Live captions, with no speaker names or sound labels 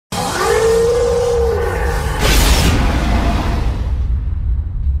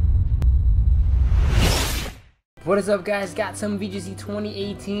What is up, guys? Got some VGC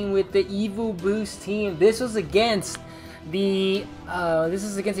 2018 with the Eevee Boost team. This was against a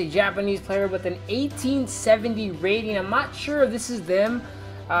Japanese player with an 1870 rating. I'm not sure if this is them.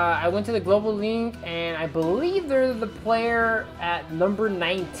 I went to the global link and I believe they're the player at number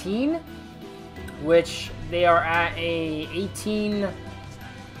 19, which they are at a 18.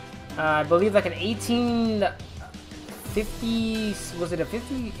 I believe like an 1850, was it a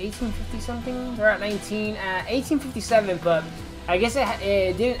 1850 something? They're at 1857, but I guess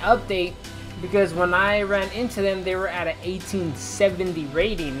it didn't update because when I ran into them, they were at an 1870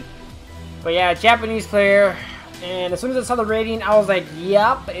 rating. But yeah, Japanese player, and as soon as I saw the rating, I was like,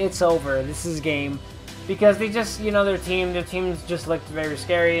 yep, it's over. This is game. Because they just, their teams just looked very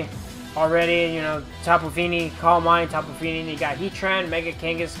scary already. Tapu Fini, Calm Mind, Tapu Fini, you got Heatran, Mega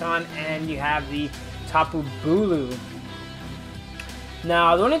Kangaskhan, and you have the Tapu Bulu.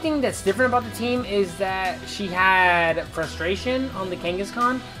 Now, the only thing that's different about the team is that she had Frustration on the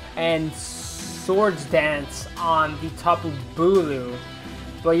Kangaskhan and Swords Dance on the Tapu Bulu.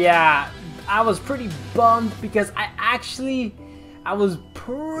 But yeah, I was pretty bummed because I was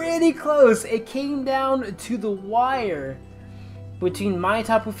pretty close. It came down to the wire between my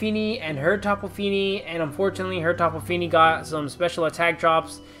Tapu Fini and her Tapu Fini, and unfortunately her Tapu Fini got some special attack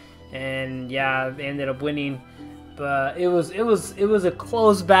drops, and yeah, they ended up winning. But it was a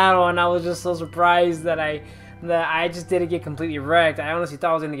close battle, and I was just so surprised that I just didn't get completely wrecked. I honestly thought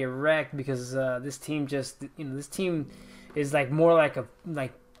I was gonna get wrecked because this team just this team is like more like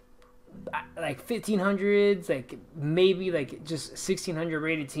 1500s, like maybe like just 1600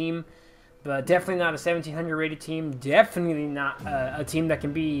 rated team, but definitely not a 1700 rated team. Definitely not a team that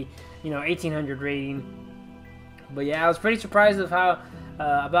can be 1800 rating. But yeah, I was pretty surprised of how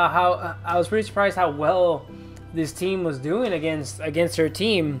well this team was doing against her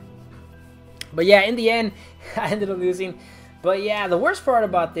team. But yeah, in the end, I ended up losing. But yeah, the worst part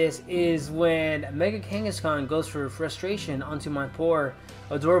about this is when Mega Kangaskhan goes for Frustration onto my poor,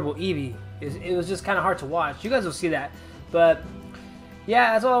 adorable Eevee. It was just kind of hard to watch. You guys will see that. But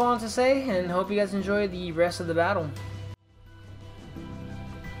yeah, that's all I wanted to say, and hope you guys enjoy the rest of the battle.